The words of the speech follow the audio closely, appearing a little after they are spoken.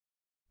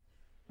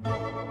This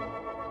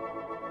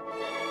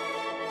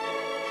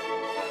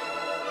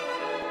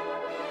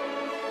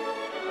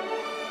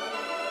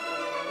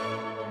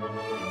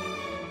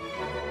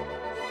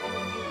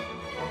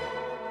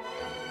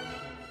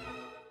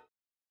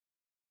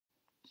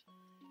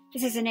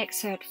is an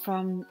excerpt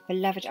from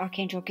Beloved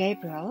Archangel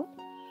Gabriel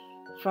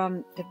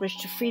from the Bridge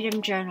to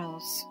Freedom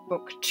Journal's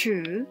Book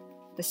 2,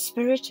 The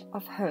Spirit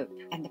of Hope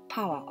and the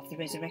Power of the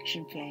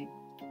Resurrection Flame.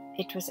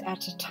 It was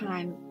at a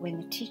time when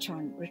the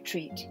Teton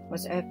retreat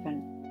was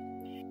open.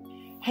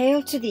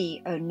 Hail to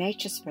thee, O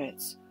nature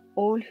spirits,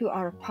 all who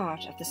are a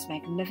part of this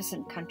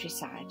magnificent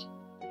countryside.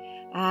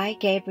 I,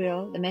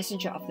 Gabriel, the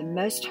messenger of the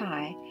Most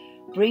High,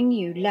 bring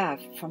you love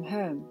from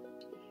home.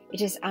 It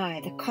is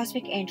I, the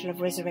cosmic angel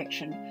of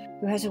resurrection,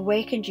 who has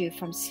awakened you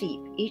from sleep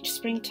each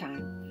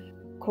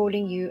springtime,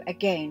 calling you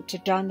again to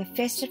don the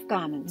festive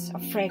garments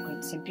of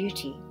fragrance and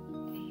beauty.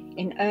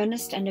 In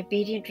earnest and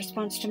obedient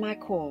response to my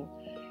call,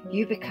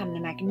 you become the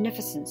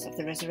magnificence of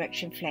the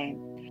resurrection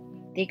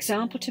flame, the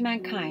example to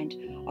mankind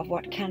of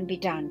what can be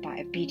done by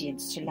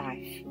obedience to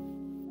life.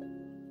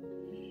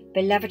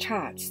 Beloved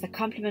hearts, the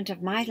complement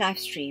of my life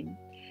stream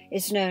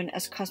is known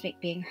as cosmic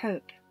being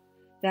hope.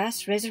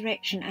 Thus,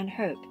 resurrection and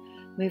hope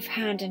move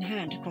hand in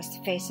hand across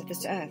the face of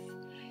this earth,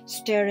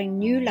 stirring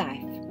new life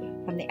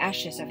from the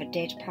ashes of a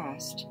dead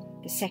past,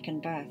 the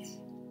second birth.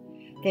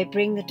 They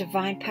bring the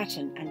divine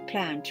pattern and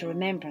plan to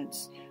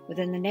remembrance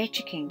within the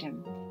nature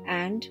kingdom,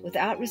 and,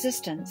 without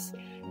resistance,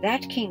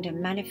 that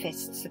kingdom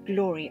manifests the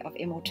glory of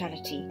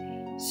immortality,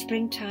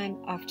 springtime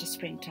after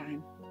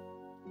springtime.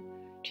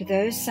 To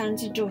those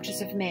sons and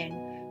daughters of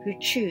men who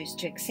choose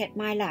to accept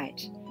my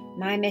light,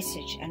 my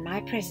message, and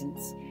my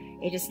presence,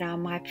 it is now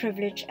my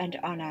privilege and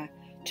honor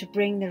to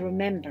bring the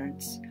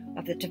remembrance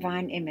of the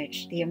divine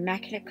image, the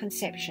Immaculate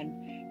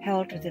Conception,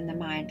 held within the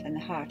mind and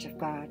the heart of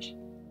God.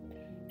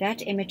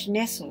 That image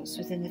nestles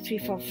within the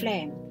threefold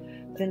flame,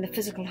 within the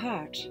physical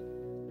heart.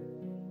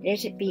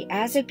 Let it be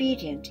as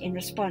obedient in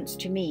response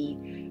to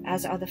me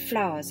as are the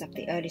flowers of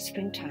the early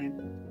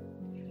springtime.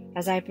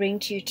 As I bring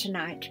to you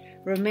tonight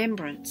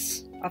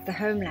remembrance of the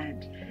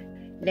homeland,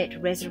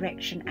 let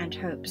resurrection and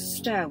hope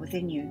stir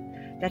within you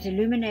that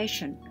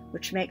illumination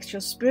which makes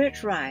your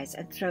spirit rise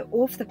and throw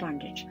off the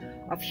bondage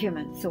of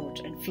human thought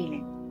and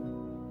feeling.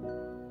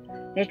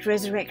 Let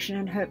resurrection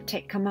and hope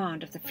take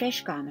command of the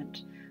flesh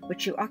garment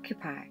which you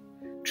occupy,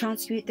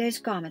 transmute those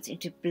garments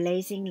into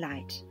blazing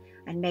light,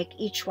 and make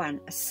each one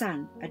a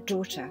son, a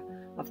daughter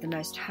of the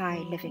Most High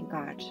living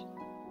God.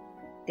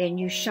 Then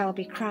you shall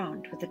be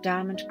crowned with the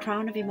diamond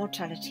crown of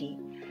immortality,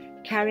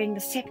 carrying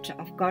the scepter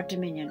of God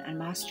dominion and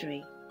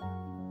mastery.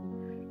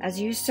 As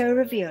you so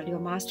reveal your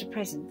master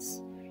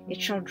presence,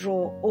 it shall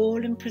draw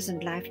all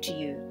imprisoned life to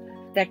you,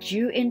 that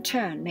you in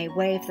turn may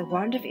wave the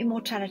wand of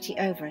immortality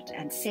over it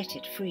and set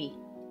it free.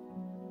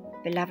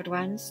 Beloved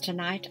ones,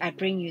 tonight I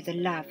bring you the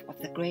love of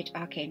the great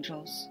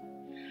archangels.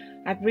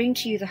 I bring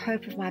to you the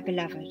hope of my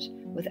beloved.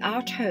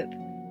 Without hope,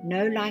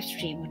 no life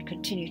stream would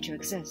continue to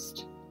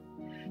exist.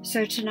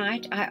 So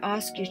tonight I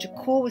ask you to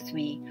call with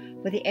me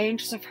for the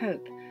angels of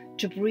hope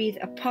to breathe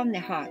upon the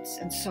hearts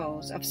and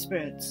souls of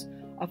spirits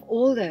of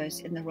all those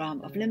in the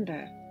realm of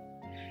limbo,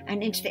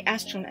 and into the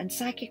astral and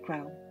psychic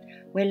realm,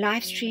 where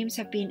life streams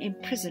have been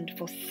imprisoned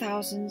for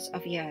thousands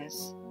of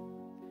years.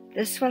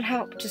 This will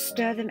help to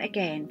stir them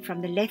again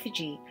from the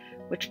lethargy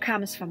which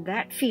comes from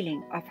that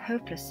feeling of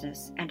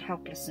hopelessness and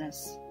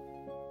helplessness.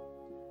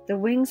 The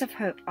wings of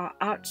hope are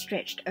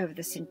outstretched over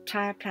this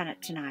entire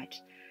planet tonight,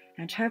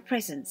 and her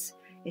presence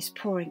is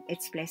pouring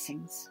its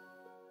blessings.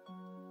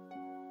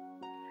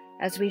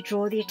 As we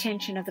draw the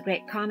attention of the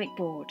Great Karmic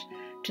Board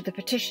to the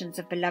petitions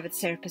of beloved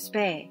Serapis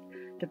Bey,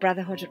 the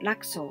Brotherhood of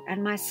Luxor,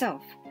 and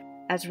myself,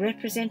 as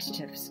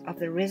representatives of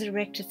the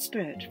resurrected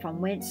spirit from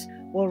whence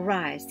will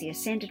rise the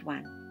Ascended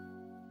One,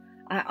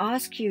 I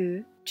ask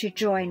you to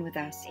join with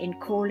us in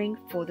calling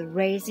for the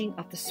raising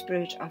of the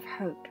spirit of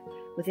hope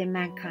within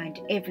mankind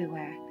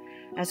everywhere,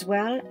 as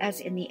well as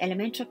in the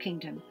elemental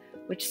kingdom,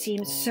 which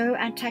seems so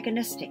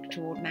antagonistic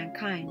toward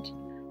mankind.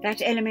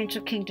 That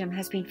elemental kingdom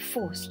has been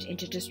forced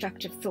into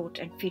destructive thought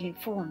and feeling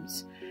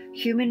forms,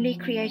 humanly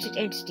created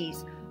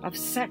entities of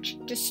such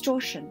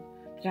distortion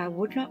that I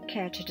would not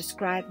care to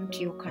describe them to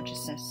your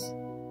consciousness.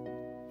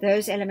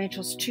 Those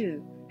elementals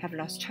too have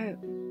lost hope.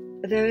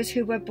 Those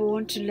who were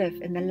born to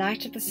live in the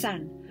light of the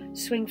sun,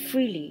 swing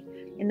freely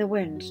in the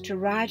wind, to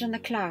ride on the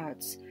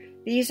clouds,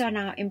 these are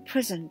now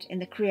imprisoned in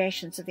the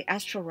creations of the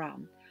astral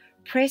realm,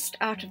 pressed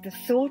out of the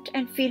thought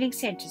and feeling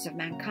centers of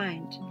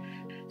mankind.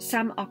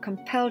 Some are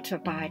compelled to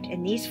abide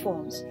in these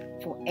forms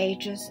for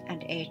ages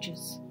and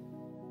ages.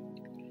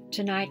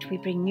 Tonight we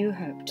bring new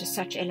hope to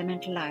such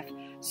elemental life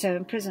so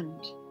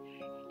imprisoned.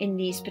 In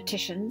these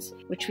petitions,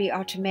 which we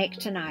are to make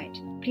tonight,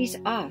 please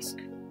ask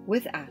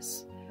with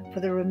us for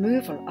the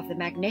removal of the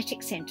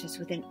magnetic centers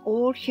within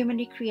all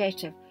humanly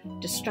creative,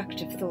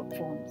 destructive thought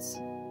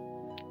forms.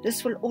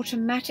 This will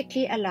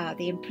automatically allow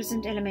the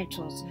imprisoned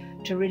elementals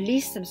to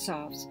release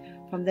themselves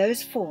from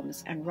those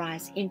forms and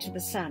rise into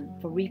the sun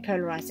for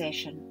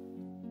repolarization.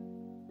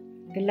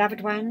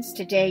 Beloved ones,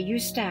 today you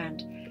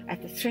stand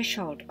at the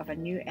threshold of a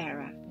new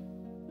era.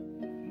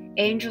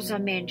 Angels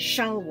and men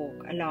shall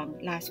walk along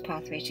life's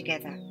pathway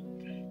together.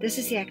 This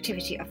is the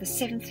activity of the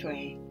seventh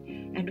ray,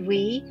 and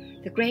we,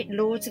 the great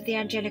lords of the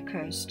angelic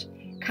host,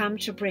 come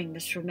to bring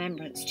this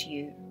remembrance to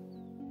you.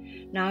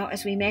 Now,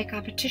 as we make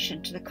our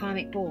petition to the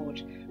Karmic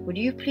Board, would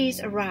you please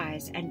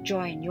arise and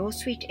join your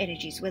sweet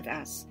energies with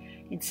us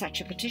in such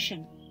a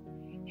petition?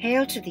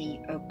 Hail to thee,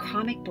 O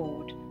Karmic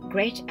Board,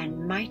 great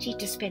and mighty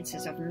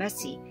dispensers of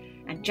mercy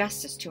and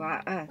justice to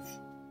our earth.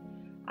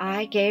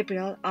 I,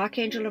 Gabriel,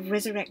 Archangel of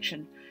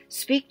Resurrection,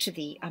 speak to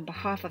thee on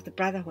behalf of the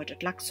Brotherhood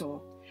at Luxor,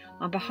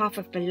 on behalf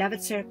of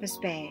beloved Serapis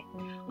Bey,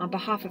 on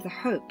behalf of the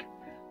hope,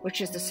 which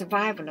is the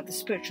survival of the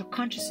spiritual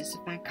consciousness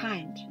of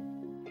mankind.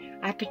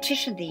 I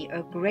petition thee,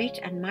 O great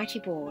and mighty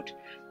Board,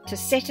 to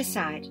set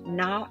aside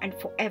now and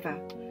forever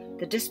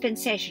the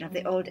dispensation of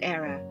the old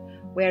era,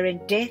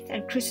 wherein death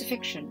and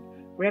crucifixion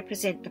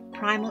represent the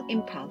primal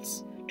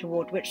impulse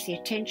toward which the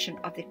attention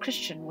of the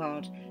Christian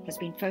world has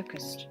been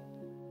focused.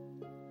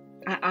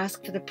 I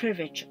ask for the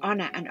privilege,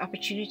 honor, and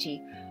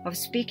opportunity of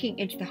speaking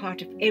into the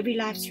heart of every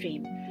life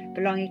stream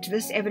belonging to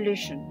this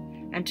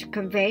evolution, and to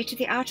convey to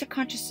the outer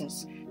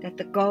consciousness that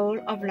the goal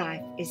of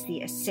life is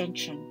the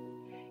ascension.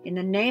 In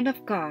the name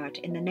of God,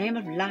 in the name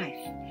of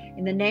life,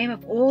 in the name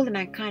of all the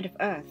mankind of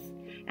earth,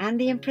 and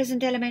the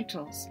imprisoned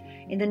elementals,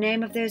 in the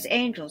name of those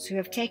angels who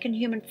have taken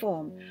human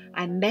form,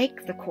 I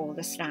make the call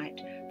this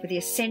night for the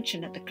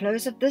ascension at the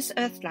close of this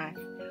earth life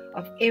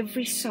of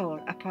every soul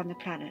upon the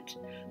planet,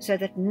 so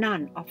that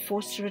none are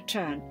forced to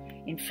return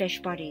in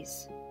flesh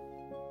bodies.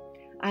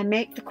 I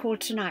make the call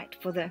tonight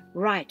for the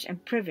right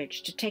and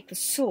privilege to take the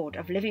sword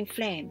of living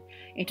flame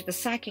into the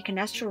psychic and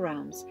astral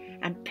realms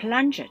and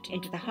plunge it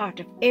into the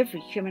heart of every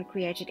human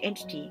created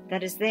entity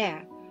that is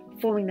there,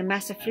 forming the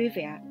mass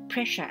effluvia,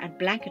 pressure and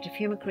blanket of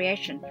human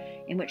creation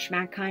in which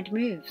mankind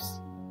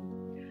moves.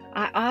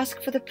 I ask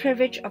for the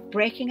privilege of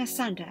breaking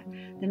asunder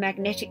the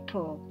magnetic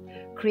pull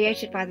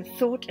created by the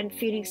thought and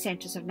feeling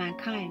centers of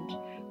mankind,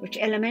 which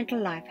elemental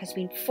life has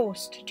been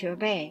forced to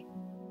obey.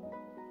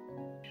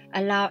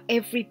 Allow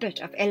every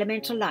bit of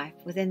elemental life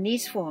within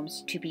these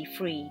forms to be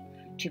free,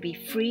 to be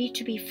free,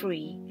 to be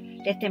free.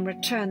 Let them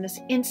return this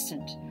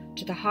instant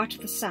to the heart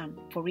of the sun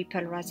for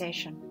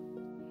repolarization.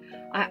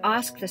 I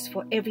ask this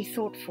for every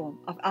thought form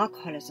of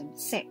alcoholism,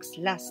 sex,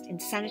 lust,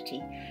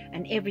 insanity,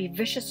 and every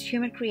vicious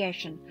human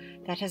creation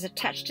that has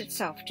attached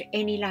itself to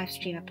any life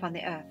stream upon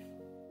the earth.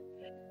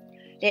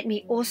 Let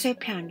me also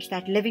plunge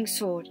that living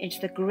sword into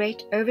the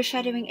great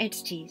overshadowing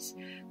entities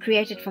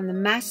created from the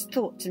mass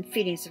thoughts and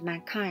feelings of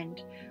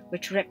mankind,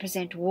 which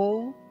represent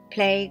war,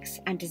 plagues,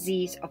 and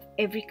disease of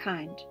every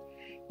kind.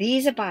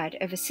 These abide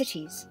over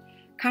cities,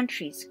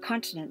 countries,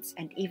 continents,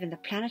 and even the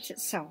planet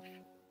itself.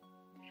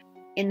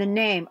 In the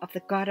name of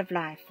the God of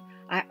life,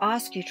 I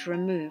ask you to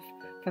remove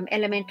from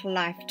elemental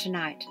life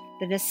tonight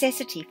the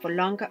necessity for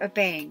longer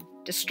obeying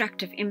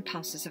destructive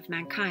impulses of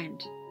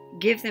mankind.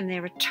 Give them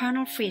their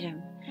eternal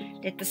freedom.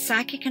 Let the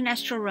psychic and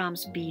astral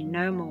realms be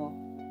no more.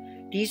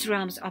 These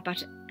realms are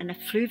but an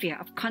effluvia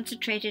of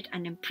concentrated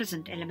and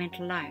imprisoned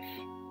elemental life.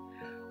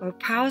 O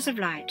powers of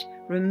light,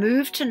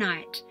 remove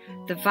tonight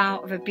the vow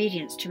of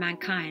obedience to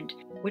mankind,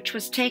 which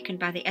was taken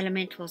by the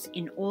elementals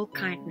in all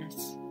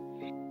kindness.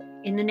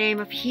 In the name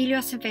of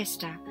Helios and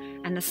Vesta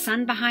and the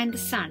sun behind the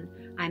sun,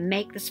 I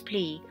make this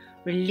plea.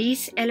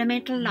 Release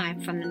elemental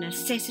life from the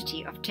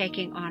necessity of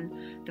taking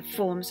on the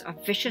forms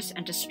of vicious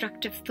and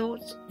destructive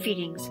thoughts,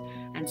 feelings,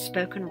 and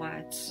spoken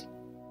words.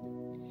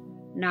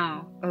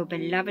 Now, O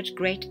beloved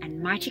great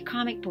and mighty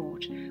Karmic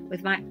Board,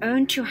 with my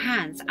own two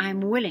hands I am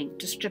willing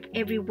to strip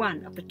every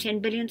one of the 10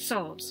 billion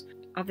souls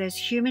of those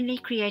humanly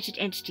created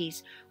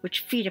entities which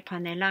feed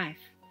upon their life.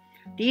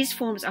 These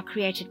forms are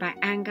created by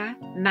anger,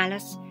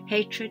 malice,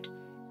 hatred,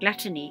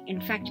 gluttony,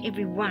 in fact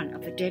every one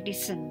of the deadly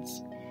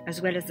sins,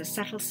 as well as the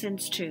subtle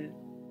sins too.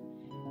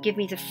 Give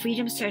me the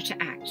freedom so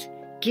to act.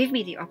 Give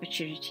me the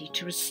opportunity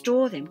to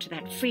restore them to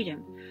that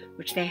freedom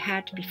which they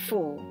had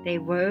before they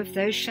wove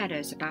those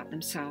shadows about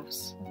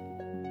themselves.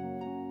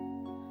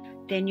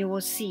 Then you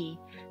will see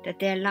that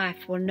their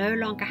life will no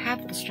longer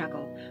have the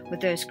struggle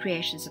with those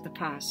creations of the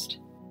past.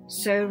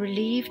 So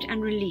relieved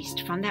and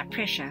released from that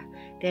pressure,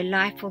 their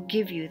life will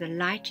give you the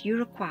light you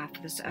require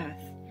for this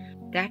earth,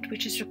 that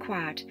which is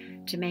required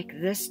to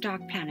make this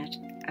dark planet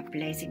a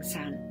blazing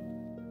sun.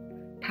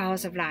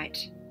 Powers of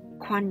light,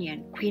 Kuan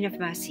Yin, Queen of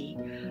Mercy,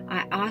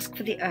 I ask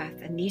for the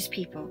earth and these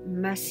people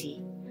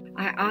mercy.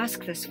 I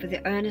ask this for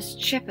the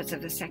earnest shepherds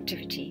of this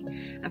activity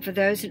and for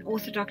those in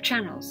orthodox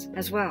channels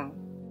as well,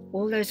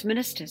 all those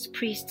ministers,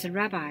 priests and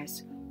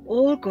rabbis,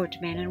 all good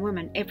men and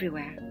women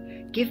everywhere.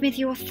 Give me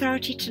the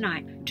authority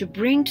tonight to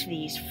bring to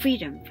these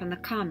freedom from the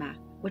karma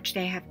which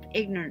they have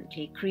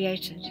ignorantly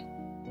created.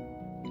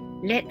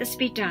 Let this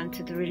be done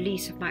through the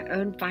release of my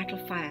own vital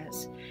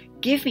fires.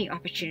 Give me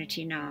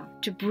opportunity now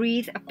to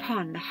breathe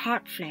upon the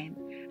heart flame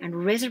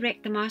and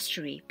resurrect the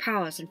mastery,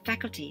 powers and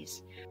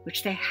faculties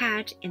which they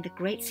had in the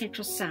great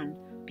central sun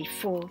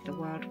before the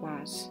world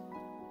was.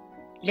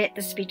 Let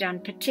this be done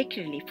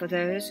particularly for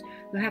those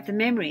who have the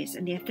memories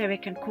and the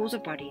etheric and causal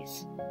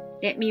bodies.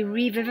 Let me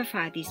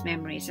revivify these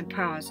memories and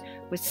powers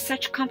with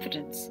such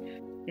confidence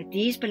that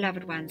these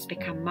beloved ones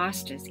become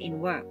masters in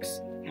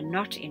works and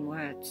not in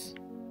words.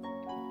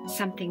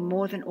 Something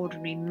more than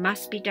ordinary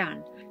must be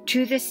done.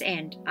 To this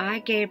end, I,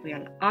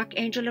 Gabriel,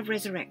 Archangel of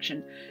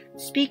Resurrection,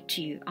 speak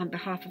to you on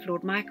behalf of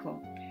Lord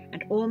Michael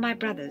and all my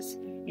brothers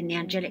in the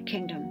Angelic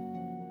Kingdom.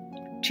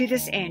 To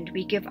this end,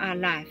 we give our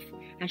life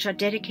and shall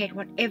dedicate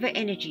whatever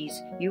energies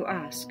you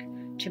ask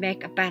to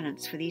make a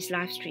balance for these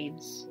life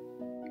streams.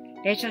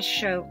 Let us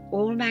show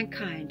all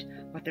mankind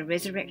what the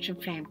resurrection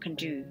flame can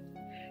do.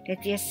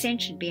 Let the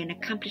ascension be an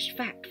accomplished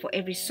fact for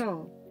every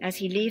soul as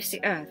he leaves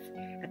the earth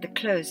at the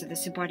close of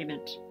this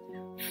embodiment,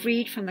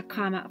 freed from the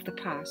karma of the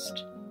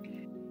past.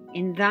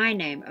 In thy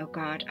name, O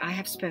God, I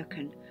have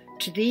spoken.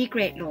 To thee,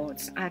 great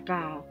lords, I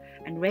bow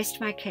and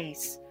rest my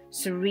case,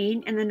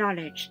 serene in the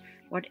knowledge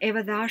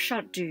whatever thou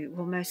shalt do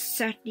will most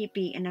certainly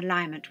be in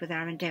alignment with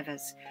our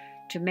endeavors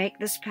to make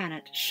this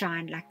planet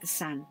shine like the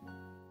sun.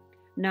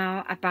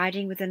 Now,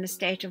 abiding within a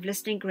state of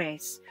listening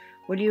grace,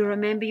 will you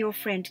remember your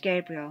friend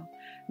Gabriel?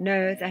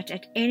 Know that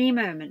at any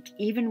moment,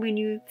 even when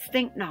you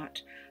think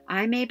not,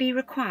 I may be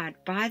required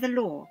by the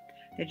law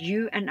that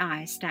you and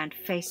I stand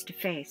face to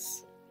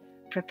face.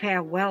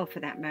 Prepare well for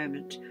that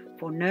moment,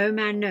 for no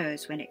man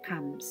knows when it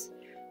comes.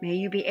 May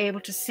you be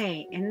able to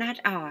say in that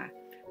hour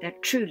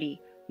that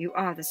truly you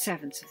are the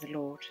servants of the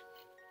Lord.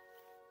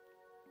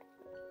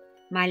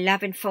 My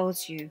love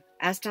enfolds you,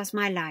 as does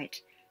my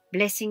light.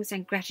 Blessings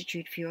and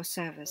gratitude for your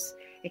service.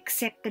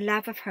 Accept the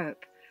love of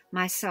hope,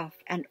 myself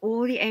and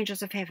all the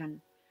angels of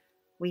heaven.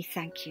 We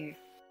thank you.